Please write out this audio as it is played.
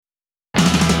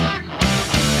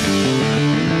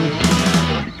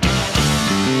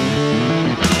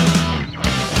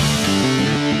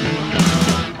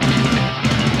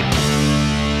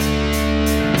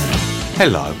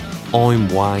Hello, I'm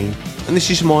Wayne, and this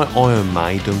is my Iron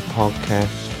Maiden podcast,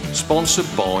 sponsored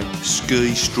by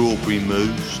Ski Strawberry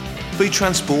Mousse. Be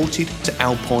transported to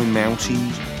Alpine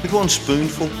mountains with one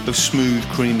spoonful of smooth,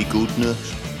 creamy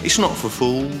goodness. It's not for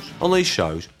fools. On these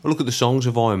shows, I look at the songs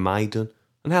of Iron Maiden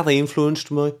and how they influenced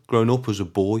me growing up as a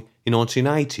boy in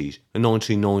 1980s and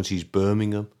 1990s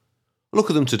Birmingham. I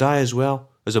look at them today as well,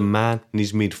 as a man in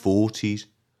his mid-40s.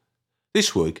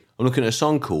 This week, I'm looking at a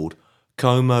song called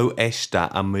Como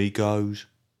Estais, Amigos,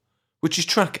 which is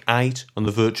track 8 on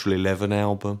the Virtual 11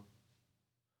 album.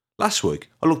 Last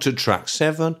week, I looked at track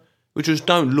 7, which was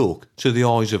Don't Look to the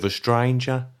Eyes of a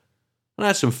Stranger, and I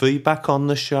had some feedback on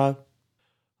the show.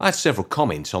 I had several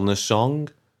comments on the song.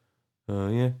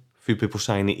 A few people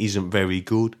saying it isn't very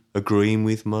good, agreeing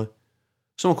with me.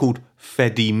 Someone called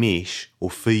Fedi Mish,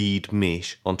 or Feed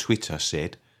Mish, on Twitter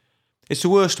said, "It's the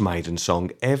worst Maiden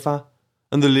song ever,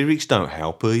 and the lyrics don't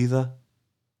help either."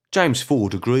 James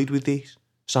Ford agreed with this,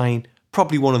 saying,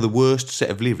 "Probably one of the worst set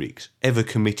of lyrics ever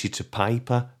committed to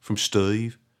paper from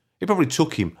Steve. It probably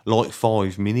took him like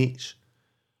 5 minutes.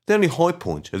 The only high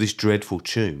point of this dreadful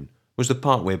tune was the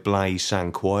part where Blaze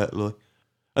sang quietly,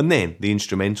 and then the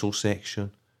instrumental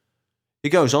section." He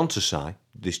goes on to say,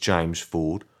 this James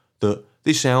Ford, that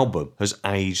this album has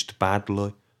aged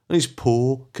badly and is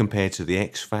poor compared to the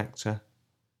X Factor.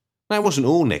 Now, it wasn't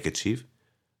all negative.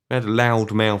 We had a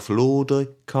loudmouth Lordy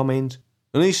comment,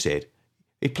 and he said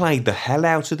he played the hell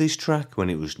out of this track when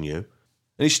it was new, and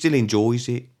he still enjoys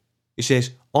it. He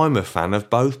says, "I'm a fan of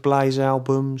both Blaze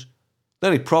albums. The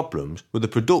only problems were the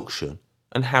production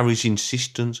and Harry's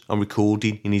insistence on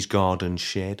recording in his garden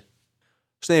shed."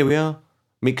 So there we are,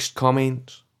 mixed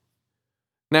comments.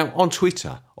 Now, on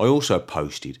Twitter, I also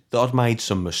posted that I'd made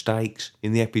some mistakes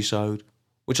in the episode,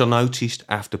 which I noticed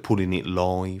after putting it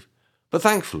live. But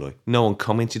thankfully, no one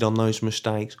commented on those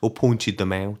mistakes or pointed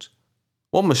them out.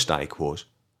 One mistake was,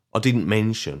 I didn't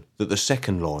mention that the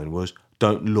second line was,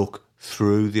 "Don't look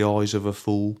through the eyes of a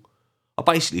fool." I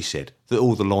basically said that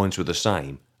all the lines were the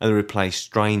same and I replaced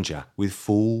stranger with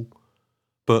fool.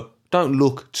 But don't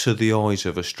look to the eyes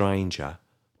of a stranger,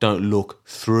 don't look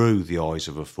through the eyes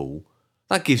of a fool.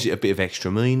 That gives it a bit of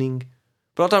extra meaning.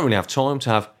 But I don't really have time to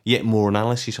have yet more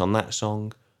analysis on that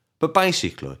song. But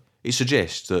basically, it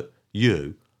suggests that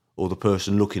you, or the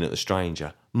person looking at the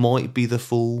stranger, might be the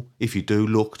fool if you do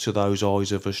look to those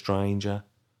eyes of a stranger.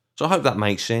 So I hope that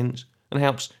makes sense and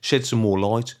helps shed some more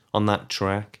light on that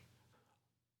track.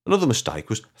 Another mistake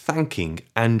was thanking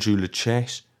Andrew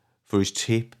Lachess for his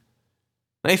tip.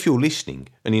 Now, if you're listening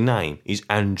and your name is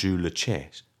Andrew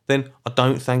Lachess, then I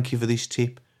don't thank you for this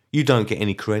tip. You don't get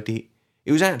any credit.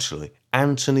 It was actually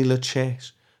Anthony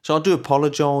Lachess. So I do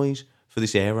apologise for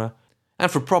this error and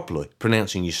for probably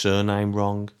pronouncing your surname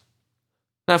wrong.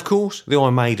 Now, of course, the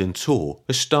Iron Maiden tour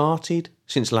has started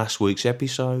since last week's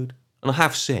episode, and I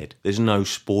have said there's no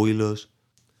spoilers,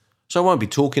 so I won't be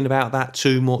talking about that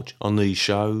too much on these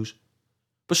shows.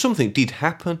 But something did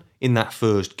happen in that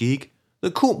first gig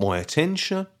that caught my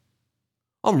attention.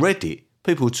 On Reddit,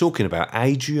 people were talking about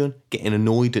Adrian getting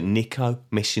annoyed at Nico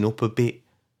messing up a bit.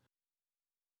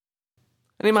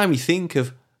 And it made me think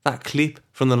of that clip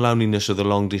from The Loneliness of the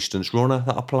Long Distance Runner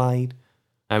that I played.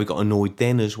 How we got annoyed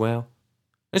then as well.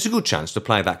 It's a good chance to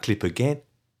play that clip again.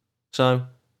 So,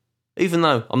 even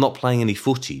though I'm not playing any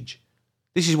footage,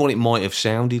 this is what it might have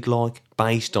sounded like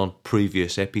based on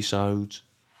previous episodes.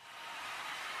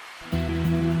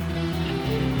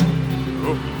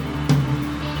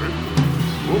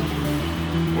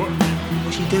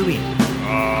 What's he doing?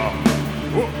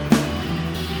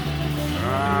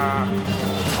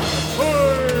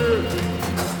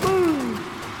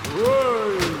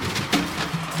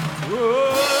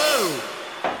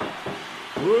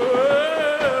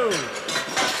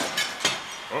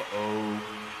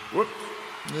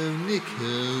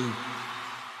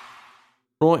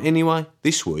 Right, anyway,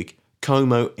 this week,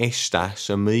 Como Estais,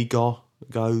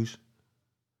 Amigos.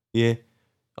 Yeah,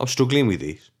 I'm struggling with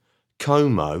this.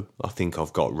 Como, I think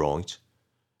I've got right.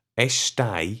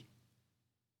 Estais,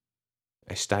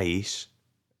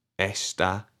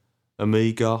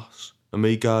 Amigos.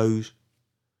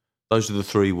 Those are the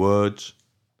 3 words.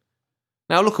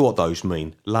 Now look at what those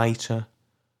mean later.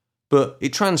 But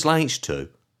it translates to,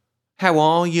 how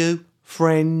are you,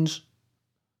 friends?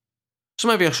 So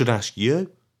maybe I should ask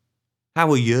you, how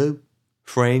are you,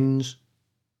 friends?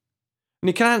 And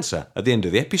you can answer at the end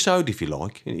of the episode if you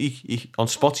like. On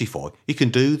Spotify, you can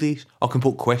do this. I can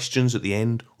put questions at the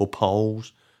end or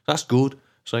polls. That's good.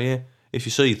 So yeah, if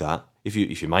you see that, if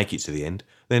you make it to the end,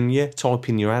 then yeah, type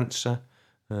in your answer.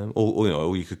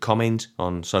 Or you could comment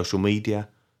on social media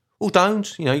Or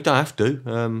don't, you don't have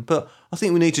to. But I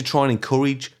think we need to try and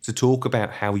encourage to talk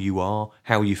about how you are,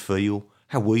 how you feel,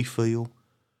 how we feel.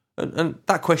 And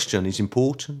that question is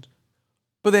important.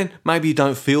 But then maybe you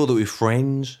don't feel that we're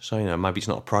friends, so maybe it's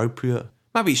not appropriate.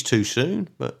 Maybe it's too soon,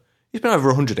 but it's been over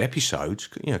 100 episodes.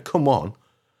 Come on.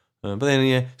 But then,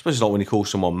 I suppose it's like when you call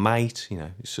someone mate.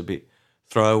 It's a bit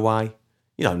throwaway.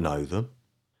 You don't know them.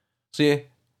 So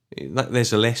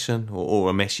there's a lesson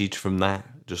or a message from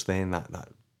that just then. That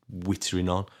wittering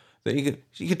on that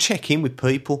you could check in with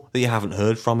people that you haven't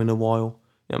heard from in a while.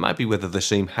 Maybe whether they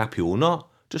seem happy or not.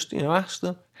 Just ask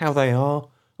them how they are.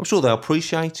 I'm sure they'll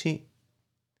appreciate it.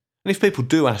 And if people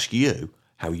do ask you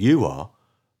how you are,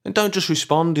 then don't just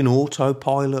respond in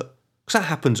autopilot, because that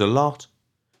happens a lot.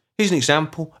 Here's an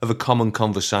example of a common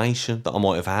conversation that I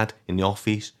might have had in the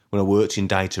office when I worked in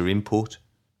data input.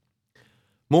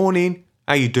 Morning,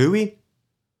 how you doing?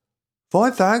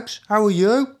 Fine, thanks. How are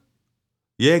you?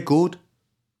 Yeah, good.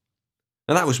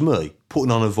 Now that was me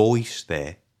putting on a voice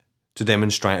there to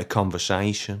demonstrate a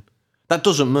conversation. That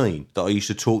doesn't mean that I used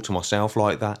to talk to myself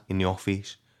like that in the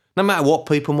office. No matter what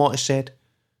people might have said.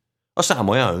 I sat on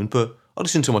my own, but I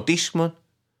listened to my discman.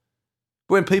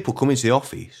 But when people come into the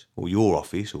office, or your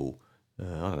office, or,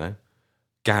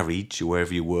 garage, or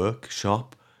wherever you work,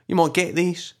 shop, you might get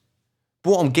this.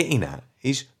 But what I'm getting at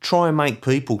is try and make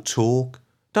people talk.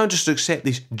 Don't just accept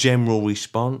this general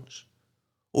response.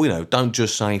 Or, don't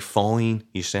just say fine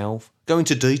yourself. Go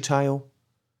into detail.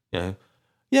 Yeah,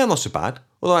 not so bad.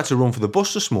 Although I had to run for the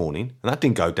bus this morning, and that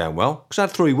didn't go down well, because I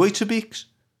had 3 Weetabix.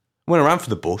 When I ran for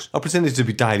the bus, I pretended to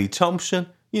be Daley Thompson.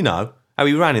 How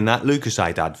he ran in that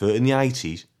Lucasade advert in the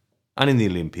 80s and in the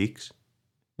Olympics.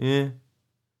 Yeah.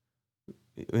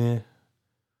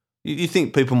 You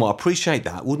think people might appreciate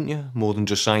that, wouldn't you? More than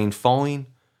just saying fine.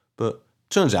 But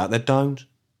turns out they don't.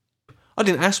 I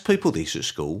didn't ask people this at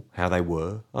school, how they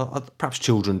were. Perhaps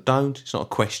children don't. It's not a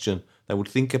question they would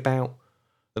think about.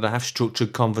 That I have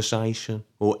structured conversation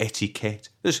or etiquette.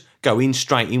 Just go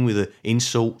straight in with the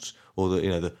insults or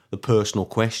the personal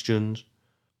questions.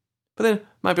 But then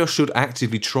maybe I should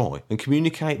actively try and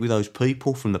communicate with those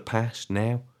people from the past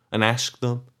now and ask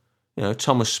them.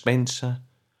 Thomas Spencer,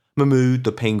 Mahmood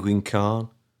the Penguin Khan,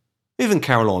 even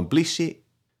Caroline Blissett.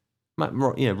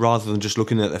 Rather than just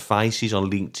looking at their faces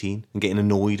on LinkedIn and getting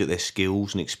annoyed at their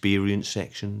skills and experience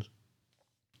sections.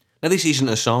 Now, this isn't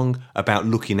a song about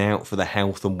looking out for the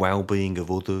health and well-being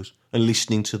of others and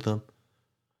listening to them.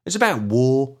 It's about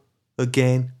war,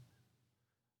 again.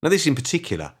 Now, this in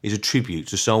particular is a tribute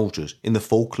to soldiers in the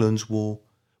Falklands War,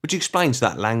 which explains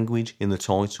that language in the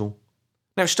title.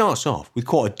 Now, it starts off with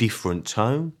quite a different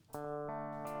tone.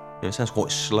 It sounds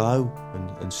quite slow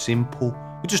and simple,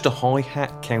 with just a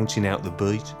hi-hat counting out the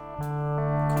beat.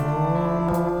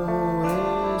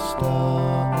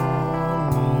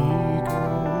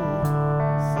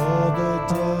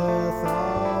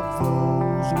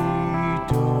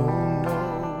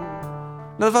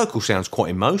 Now, the vocal sounds quite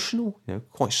emotional,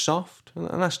 quite soft,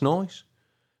 and that's nice.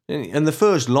 And the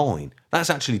first line,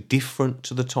 that's actually different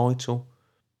to the title.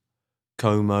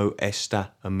 Como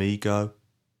esta amigo.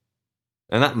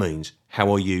 And that means,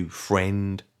 how are you,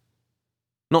 friend?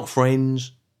 Not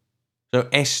friends. So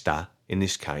esta, in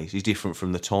this case, is different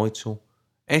from the title.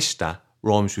 Esta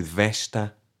rhymes with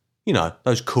Vesta.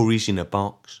 Those curries in a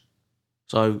box.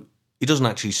 So it doesn't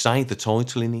actually say the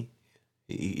title in it.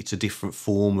 It's a different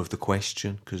form of the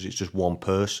question because it's just one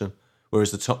person.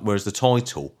 Whereas the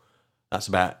title, that's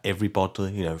about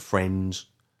everybody, friends,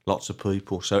 lots of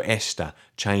people. So esta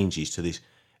changes to this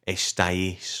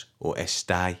Estais or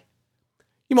Estais.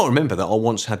 You might remember that I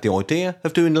once had the idea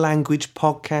of doing language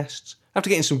podcasts after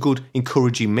getting some good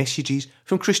encouraging messages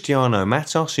from Cristiano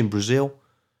Matos in Brazil.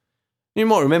 You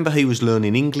might remember he was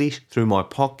learning English through my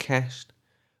podcast.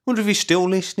 Wonder if he's still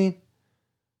listening.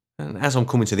 And as I'm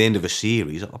coming to the end of a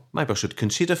series, maybe I should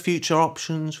consider future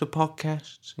options for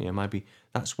podcasts. Maybe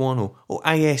that's one. Or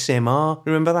ASMR,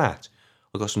 remember that?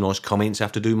 I got some nice comments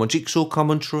after doing my Jigsaw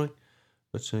commentary.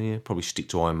 But probably stick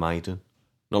to Iron Maiden.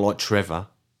 Not like Trevor.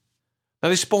 Now,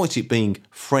 despite it being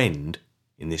friend,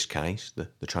 in this case, the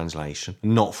translation,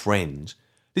 and not friends,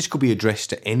 this could be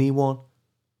addressed to anyone.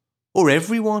 Or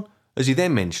everyone, as he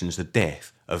then mentions the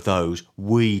death of those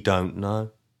we don't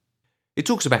know. It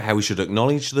talks about how we should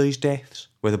acknowledge these deaths,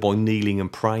 whether by kneeling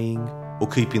and praying or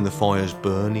keeping the fires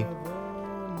burning.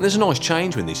 And there's a nice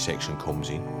change when this section comes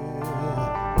in.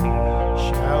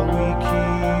 Shall we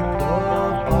keep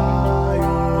the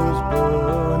fires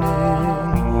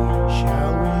burning?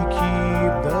 Shall we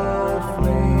keep the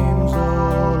flames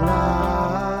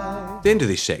alive? The end of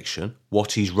this section,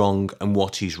 what is wrong and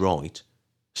what is right,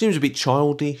 seems a bit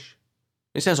childish.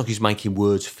 It sounds like he's making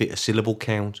words fit a syllable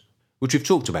count, which we've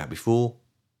talked about before.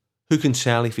 Who can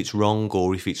tell if it's wrong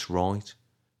or if it's right?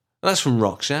 And that's from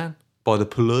Roxanne, by The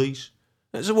Police.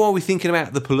 So why are we thinking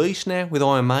about The Police now with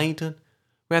Iron Maiden?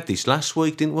 We had this last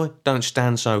week, didn't we? Don't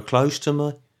Stand So Close to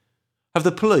Me. Have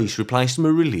The Police replaced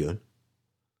Marillion?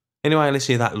 Anyway, let's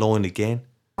hear that line again.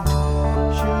 Should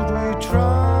we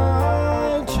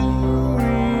try to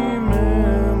remember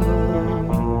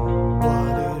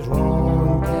what is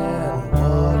wrong and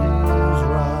what is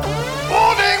right?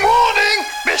 Warning, warning,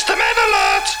 Mr. Med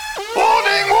Alert!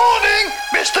 Warning, warning,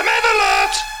 Mr. Med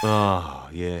Alert! Ah,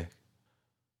 yeah.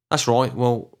 That's right,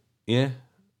 well, yeah.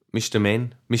 Mr.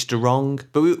 Men, Mr. Wrong.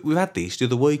 But we've had this the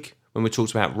other week when we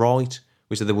talked about right.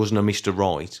 We said there wasn't a Mr.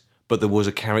 Right, but there was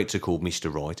a character called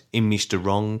Mr. Right in Mr.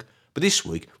 Wrong. But this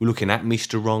week, we're looking at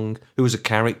Mr. Wrong, who was a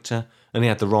character, and he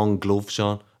had the wrong gloves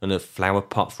on and a flower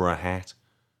pot for a hat.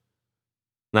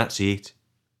 And that's it.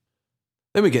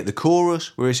 Then we get the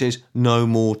chorus, where it says, no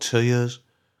more tears.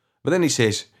 But then it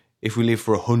says, if we live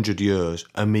for 100 years,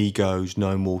 amigos,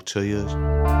 no more tears.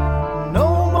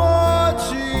 No more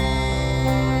tears.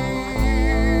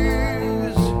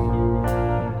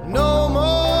 No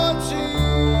more tears.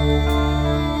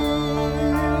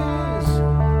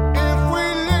 If we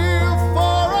live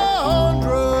for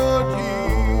 100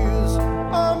 years,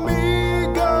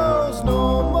 amigos,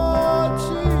 no more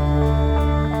tears.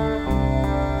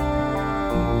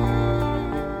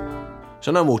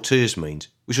 So no more tears means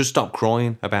we should stop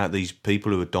crying about these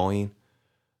people who are dying.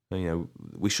 You know,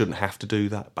 we shouldn't have to do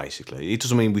that, basically. It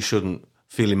doesn't mean we shouldn't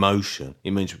feel emotion.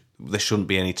 It means there shouldn't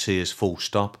be any tears, full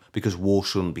stop, because war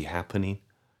shouldn't be happening.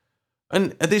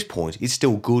 And at this point, it's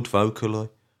still good vocally.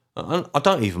 I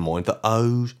don't even mind the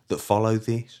O's that follow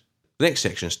this. The next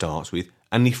section starts with,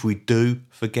 and if we do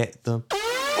forget them.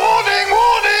 Warning,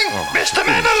 warning, Mr.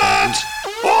 Med Alert!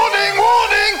 Warning,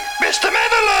 warning, Mr.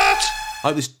 Med Alert!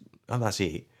 That's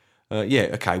it.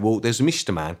 Yeah, okay, well, there's a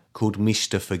Mr. Man called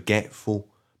Mr. Forgetful.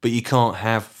 But you can't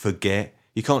have forget.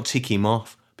 You can't tick him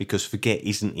off because forget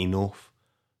isn't enough.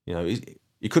 You know,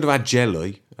 you could have had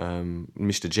Jelly,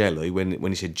 Mr. Jelly, when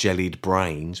he said jellied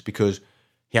brains, because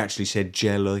he actually said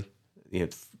jelly. You know,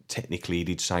 technically, he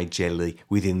did say jelly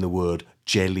within the word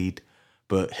jellied.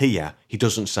 But here, he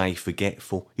doesn't say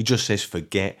forgetful. He just says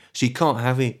forget. So you can't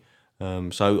have it.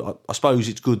 So I suppose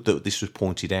it's good that this was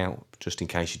pointed out, just in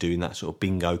case you're doing that sort of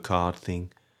bingo card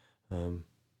thing.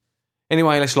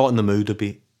 Anyway, let's lighten the mood a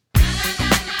bit.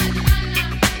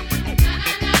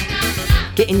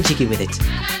 Getting jiggy with it.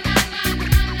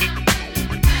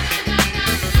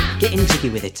 Getting jiggy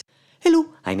with it. Hello,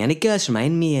 I'm Yannick Gers from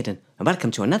Iron Maiden, and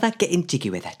welcome to another Getting Jiggy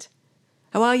with It.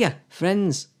 How are ya,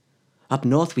 friends? Up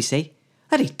north we say,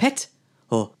 alright pet,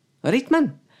 or alright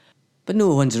man. But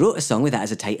no one's wrote a song with that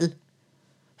as a title.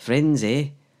 Friends,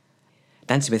 eh?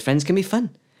 Dancing with friends can be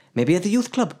fun. Maybe at the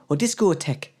youth club or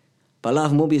discotheque. But a lot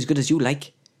of them won't be as good as you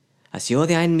like. I see all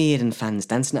the Iron Maiden fans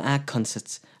dancing at our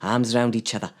concerts, arms around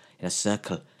each other in a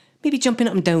circle, maybe jumping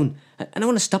up and down, and I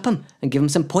want to stop them and give them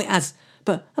some pointers,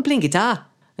 but I'm playing guitar,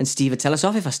 and Steve would tell us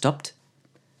off if I stopped.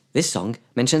 This song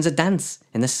mentions a dance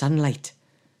in the sunlight.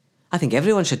 I think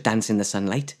everyone should dance in the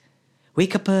sunlight.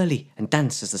 Wake up early and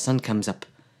dance as the sun comes up.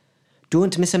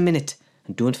 Don't miss a minute,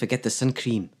 and don't forget the sun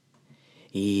cream.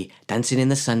 Dancing in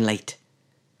the sunlight.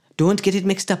 Don't get it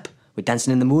mixed up with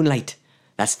dancing in the moonlight.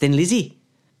 That's Thin Lizzy.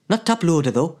 Not Top Loader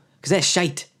though, because they're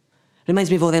shite.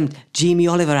 Reminds me of all them Jamie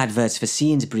Oliver adverts for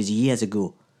Sainsbury's years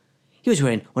ago. He was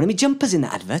wearing one of my jumpers in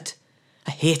the advert.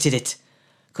 I hated it.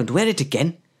 Couldn't wear it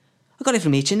again. I got it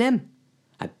from H&M.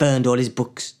 I burned all his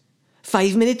books.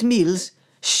 5-minute meals?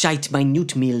 Shite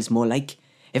minute meals, more like.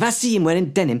 If I see him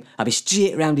wearing denim, I'll be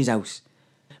straight round his house.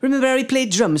 Remember how he played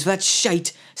drums for that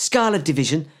shite Scarlet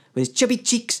Division with his chubby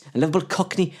cheeks and lovable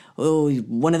cockney? Oh,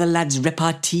 one of the lads'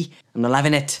 repartee. I'm not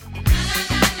having it.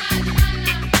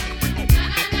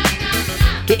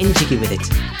 Getting jiggy with it.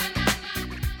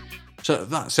 So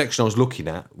that section I was looking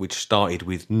at, which started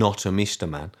with not a Mr.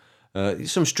 Man,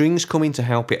 some strings come in to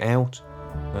help it out.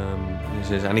 It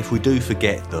says, and if we do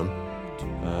forget them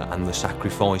and the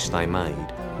sacrifice they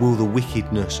made, will the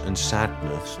wickedness and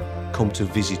sadness come to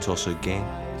visit us again?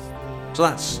 So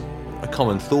that's a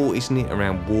common thought, isn't it,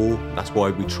 around war? That's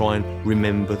why we try and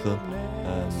remember them,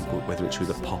 whether it's with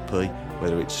a poppy,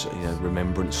 whether it's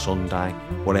Remembrance Sunday,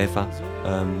 whatever.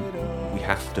 We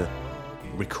have to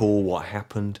recall what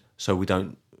happened so we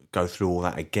don't go through all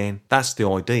that again. That's the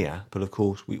idea, but of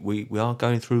course we are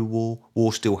going through war.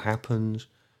 War still happens,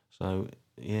 so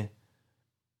yeah.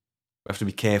 We have to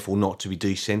be careful not to be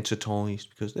desensitised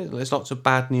because there's lots of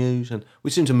bad news and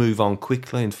we seem to move on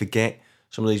quickly and forget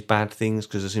some of these bad things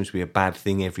because there seems to be a bad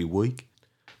thing every week.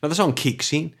 Now the song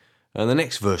kicks in, and the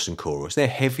next verse and chorus, they're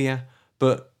heavier,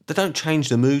 but they don't change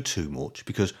the mood too much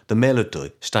because the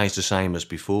melody stays the same as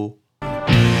before.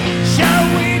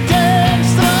 Shall we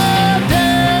dance the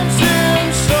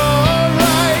dancing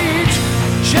starlight?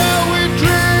 Shall we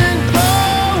drink the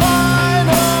wine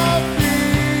of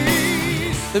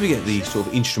peace? Then we get the sort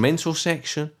of instrumental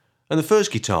section, and the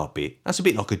first guitar bit, that's a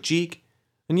bit like a jig.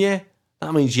 And yeah,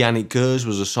 that means Yannick Gers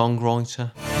was a songwriter.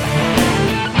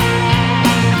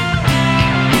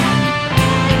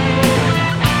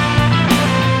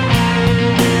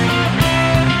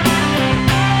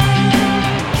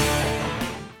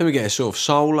 Then we get a sort of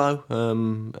solo,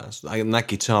 and that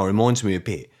guitar reminds me a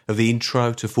bit of the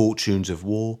intro to Fortunes of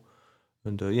War.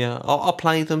 And yeah, I'll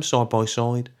play them side by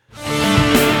side.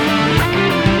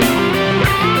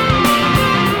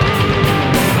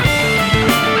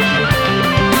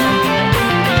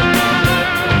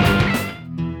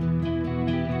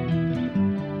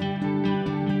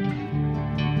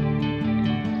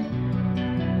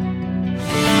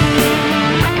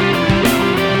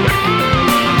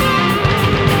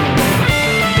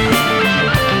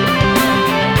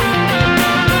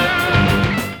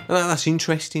 That's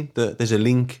interesting that there's a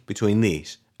link between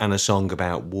this and a song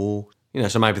about war.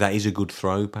 So maybe that is a good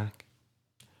throwback.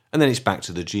 And then it's back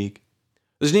to the jig.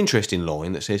 There's an interesting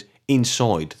line that says,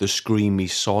 "Inside the scream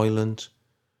is silent."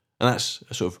 And that's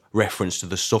a sort of reference to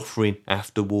the suffering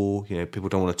after war. People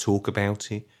don't want to talk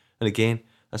about it. And again,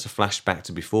 that's a flashback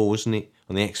to before, wasn't it?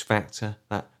 On the X Factor,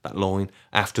 that line,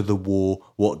 "After the war,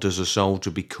 what does a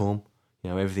soldier become?"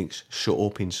 Everything's shut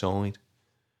up inside.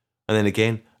 And then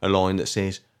again, a line that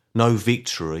says, "No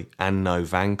victory and no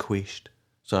vanquished."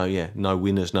 So yeah, no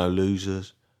winners, no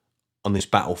losers. On this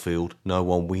battlefield, no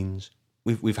one wins.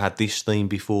 We've had this theme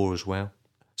before as well.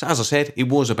 So as I said, it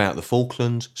was about the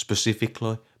Falklands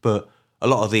specifically, but a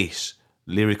lot of this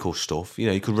lyrical stuff,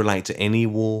 you could relate to any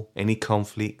war, any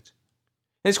conflict.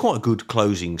 And it's quite a good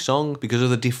closing song because of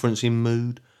the difference in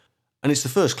mood. And it's the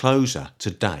first closer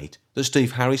to date that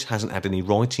Steve Harris hasn't had any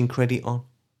writing credit on.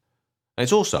 And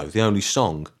it's also the only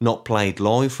song not played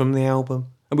live from the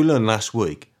album. And we learned last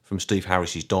week from Steve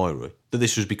Harris's diary that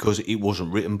this was because it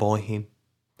wasn't written by him.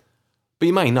 But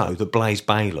you may know that Blaze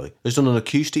Bayley has done an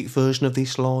acoustic version of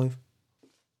this live.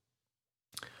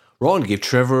 Right, I'm going to give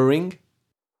Trevor a ring.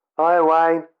 Hi,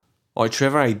 Wayne. Hi,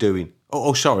 Trevor, how you doing?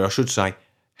 Oh, sorry, I should say,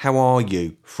 how are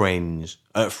you, friend?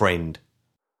 Fine,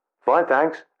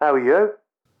 thanks. How are you?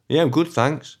 Yeah, I'm good,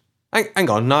 thanks. Hang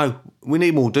on, no, we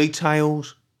need more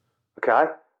details.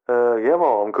 Okay. Yeah,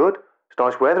 well, I'm good. It's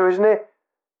nice weather, isn't it?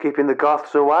 Keeping the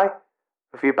goths away.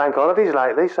 A few bank holidays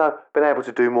lately, so been able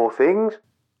to do more things.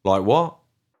 Like what?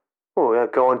 Oh, yeah,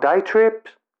 go on day trips.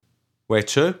 Where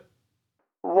to?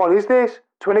 What is this?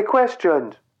 20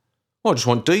 questions. Well, I just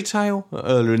want detail.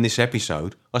 Earlier in this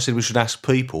episode, I said we should ask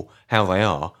people how they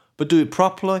are, but do it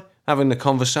properly, having a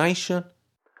conversation.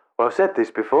 Well, I've said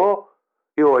this before.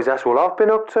 You always ask what I've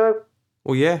been up to.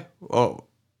 Well, yeah. Well,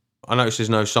 I noticed there's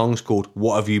no songs called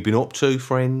 "What Have You Been Up To,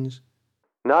 Friends?"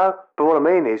 No, but what I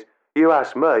mean is, you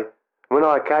ask me, and when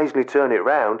I occasionally turn it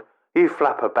round, you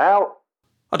flap about.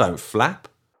 I don't flap.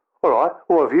 All right,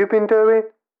 what have you been doing?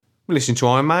 Listen to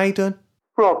Iron Maiden.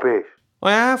 Rubbish.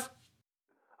 I have.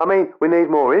 I mean, we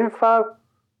need more info.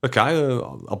 Okay,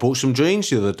 I bought some jeans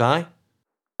the other day.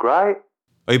 Great.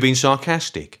 Are you being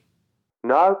sarcastic?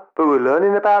 No, but we're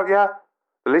learning about you.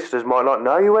 The listeners might not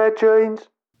know you wear jeans.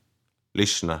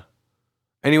 Listener.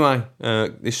 Anyway,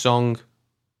 this song,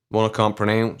 one I can't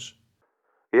pronounce.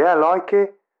 Yeah, I like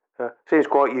it. Seems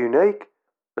quite unique.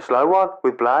 A slow one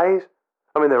with Blaze.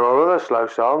 I mean, there are other slow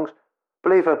songs,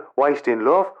 but even Wasting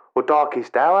Love or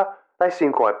Darkest Hour, they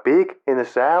seem quite big in the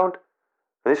sound.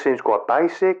 And this seems quite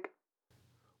basic.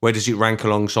 Where does it rank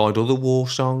alongside other war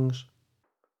songs?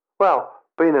 Well,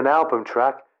 being an album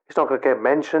track, it's not going to get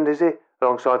mentioned, is it?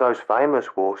 Alongside those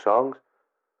famous war songs.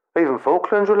 Even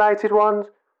Falklands-related ones.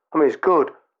 I mean, it's good,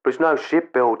 but it's no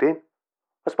shipbuilding.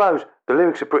 I suppose the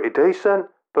lyrics are pretty decent,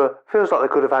 but feels like they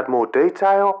could have had more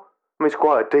detail. I mean, it's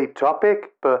quite a deep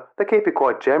topic, but they keep it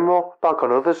quite general, like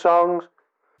on other songs.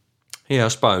 Yeah, I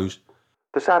suppose.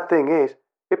 The sad thing is,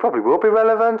 it probably will be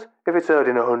relevant if it's heard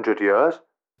in 100 years.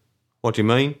 What do you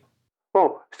mean?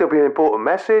 Well, still be an important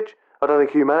message. I don't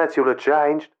think humanity will have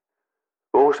changed.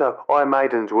 But also, Iron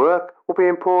Maiden's work will be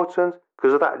important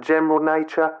because of that general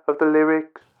nature of the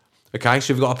lyrics. Okay,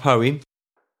 so we've got a poem.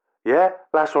 Yeah,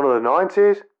 last one of the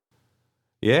 90s.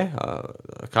 Yeah,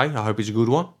 okay, I hope it's a good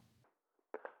one.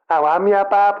 How am ya,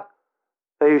 Bab?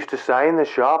 They used to say in the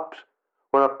shops,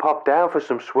 when I popped down for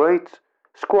some sweets,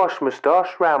 squash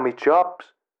moustache round me chops.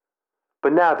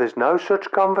 But now there's no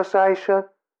such conversation.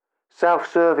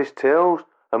 Self-service tills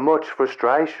and much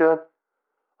frustration.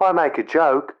 I make a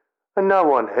joke and no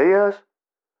one hears.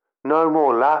 No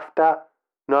more laughter,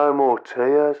 no more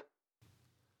tears.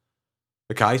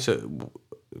 Okay, so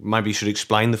maybe you should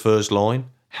explain the first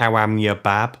line. How am you,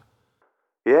 bab?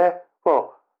 Yeah,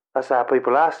 well, that's how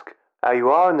people ask how you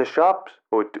are in the shops,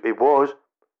 or it was.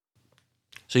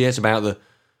 So yeah, it's about the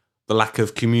lack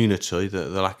of community,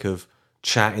 the lack of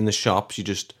chat in the shops. You're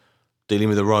just dealing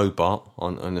with a robot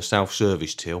on a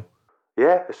self-service till.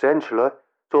 Yeah, essentially.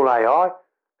 It's all AI.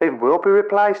 Even we'll be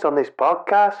replaced on this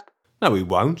podcast. No, we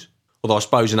won't. Although I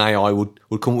suppose an AI would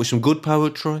come up with some good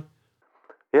poetry.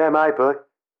 Yeah, maybe. But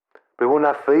it wouldn't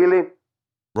have feeling.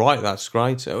 Right, that's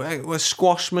great. Well,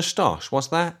 squash moustache, what's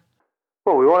that?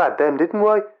 Well, we all had them, didn't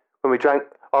we? When we drank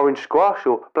orange squash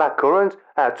or black currant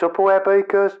out of Tupperware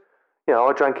beakers. You know,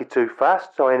 I drank it too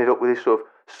fast, so I ended up with this sort of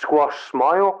squash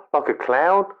smile, like a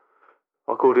clown.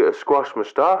 I called it a squash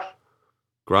moustache.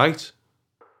 Great.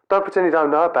 Don't pretend you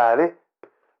don't know about it.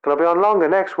 Can I be on longer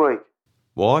next week?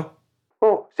 Why?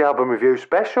 Oh, it's the album review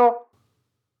special.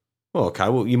 Well, okay,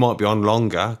 well, you might be on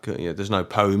longer. There's no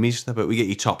poemies, but we get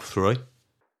your top 3.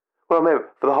 Well, I mean,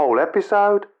 for the whole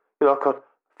episode. You know, like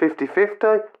a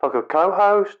 50-50, like a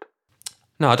co-host.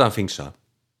 No, I don't think so.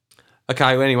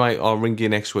 Okay, well, anyway, I'll ring you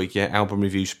next week, yeah? Album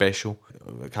review special.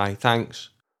 Okay, thanks.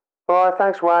 All right,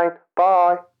 thanks, Wayne.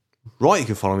 Bye. Right, you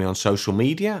can follow me on social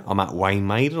media. I'm at Wayne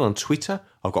Maiden on Twitter.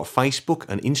 I've got Facebook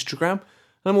and Instagram.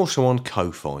 And I'm also on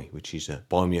Ko-Fi, which is a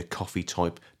buy me a coffee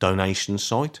type donation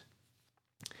site.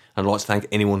 And I'd like to thank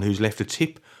anyone who's left a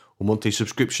tip or monthly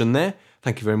subscription there.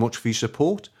 Thank you very much for your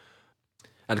support.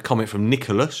 I had a comment from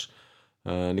Nicholas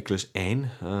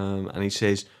N, and he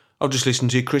says, I've just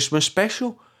listened to your Christmas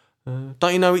special.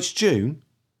 Don't you know it's June?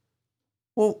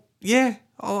 Well, yeah,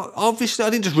 obviously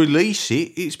I didn't just release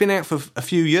it. It's been out for a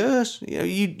few years. You know,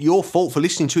 your fault for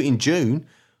listening to it in June.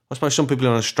 I suppose some people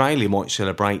in Australia might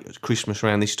celebrate Christmas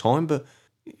around this time, but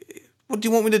what do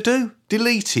you want me to do?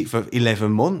 Delete it for 11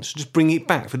 months? Just bring it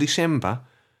back for December?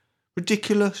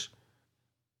 Ridiculous.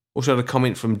 Also had a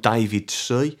comment from David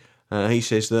C. He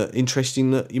says that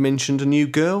interesting that you mentioned a new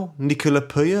girl, Nicola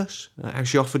Pierce. How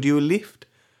she offered you a lift.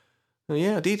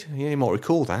 Yeah, I did. Yeah, you might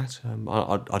recall that.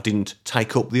 I didn't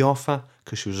take up the offer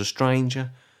because she was a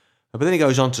stranger. But then he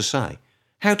goes on to say,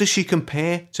 how does she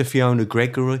compare to Fiona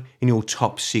Gregory in your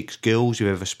top 6 girls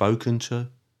you've ever spoken to?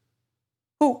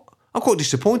 Well, I'm quite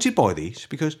disappointed by this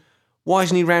because why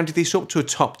hasn't he rounded this up to a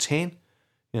top 10?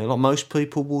 You know, like most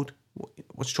people would.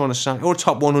 What's he trying to say? Or a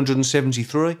top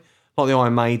 173, like the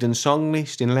Iron Maiden song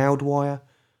list in Loudwire.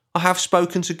 I have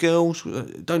spoken to girls.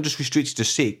 Don't just restrict it to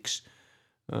 6.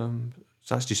 So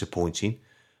that's disappointing.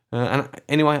 And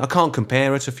anyway, I can't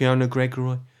compare her to Fiona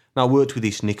Gregory. Now, I worked with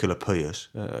this Nicola Pierce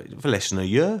for less than a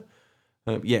year.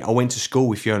 I went to school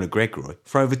with Fiona Gregory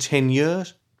for over 10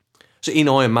 years. So in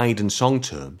Iron Maiden song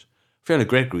terms, Fiona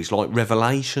Gregory's like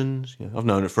Revelations. You know, I've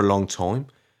known her for a long time.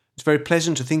 It's very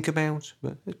pleasant to think about,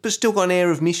 but still got an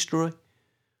air of mystery.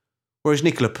 Whereas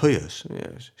Nicola Pierce,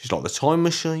 she's like the time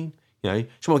machine. You know,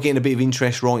 she might get a bit of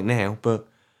interest right now, but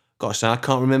got to say, I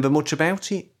can't remember much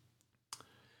about it.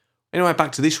 Anyway,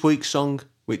 back to this week's song,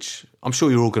 which I'm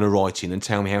sure you're all going to write in and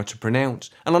tell me how to pronounce.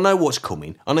 And I know what's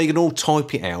coming. I know you can all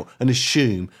type it out and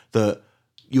assume that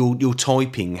your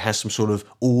typing has some sort of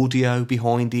audio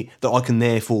behind it that I can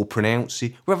therefore pronounce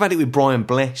it. We've had it with Brian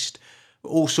Blessed,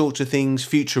 all sorts of things,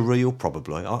 Future Real,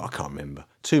 probably. I can't remember.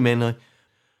 Too many.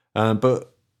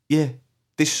 But yeah,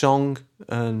 this song,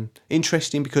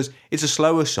 interesting because it's a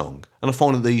slower song, and I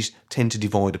find that these tend to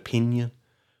divide opinion.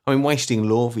 I mean, Wasting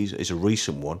Love is a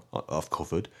recent one I've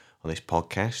covered on this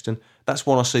podcast, and that's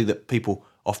one I see that people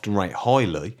often rate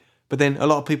highly, but then a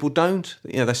lot of people don't.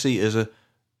 You know, they see it as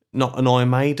not an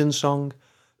Iron Maiden song.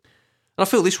 And I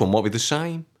feel this one might be the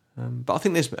same, but I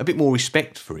think there's a bit more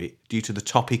respect for it due to the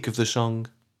topic of the song.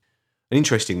 And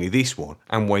interestingly, this one,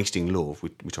 and Wasting Love,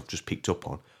 which I've just picked up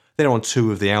on, they're on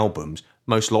 2 of the albums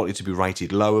most likely to be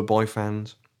rated lower by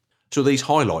fans. So are these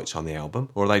highlights on the album,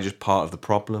 or are they just part of the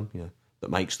problem,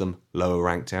 that makes them lower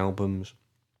ranked albums?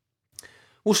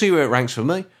 We'll see where it ranks for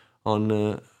me on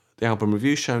the album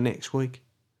review show next week.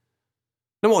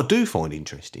 Now, what I do find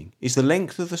interesting is the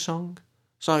length of the song.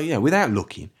 So, without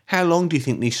looking, how long do you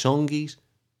think this song is?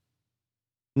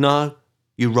 No,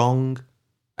 you're wrong.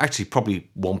 Actually, probably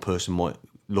one person might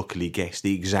luckily guess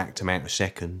the exact amount of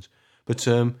seconds. But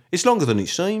it's longer than it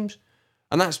seems.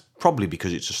 And that's probably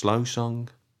because it's a slow song.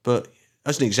 But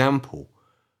as an example,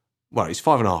 well, it's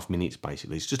 5.5 minutes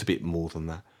basically. It's just a bit more than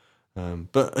that.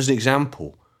 But as an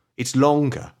example, it's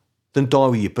longer than Die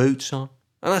With Your Boots On.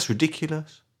 And that's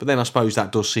ridiculous. But then I suppose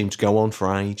that does seem to go on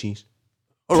for ages.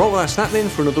 Alright, well that's that then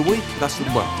for another week. That's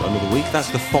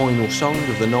the final song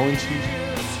of the 90s.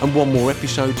 And one more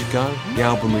episode to go, the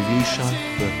album review show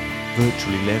for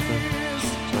Virtual 11.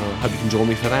 So I hope you can join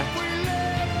me for that.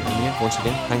 And yeah, once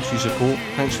again, thanks for your support,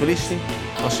 thanks for listening.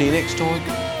 I'll see you next time.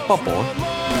 Bye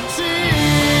bye.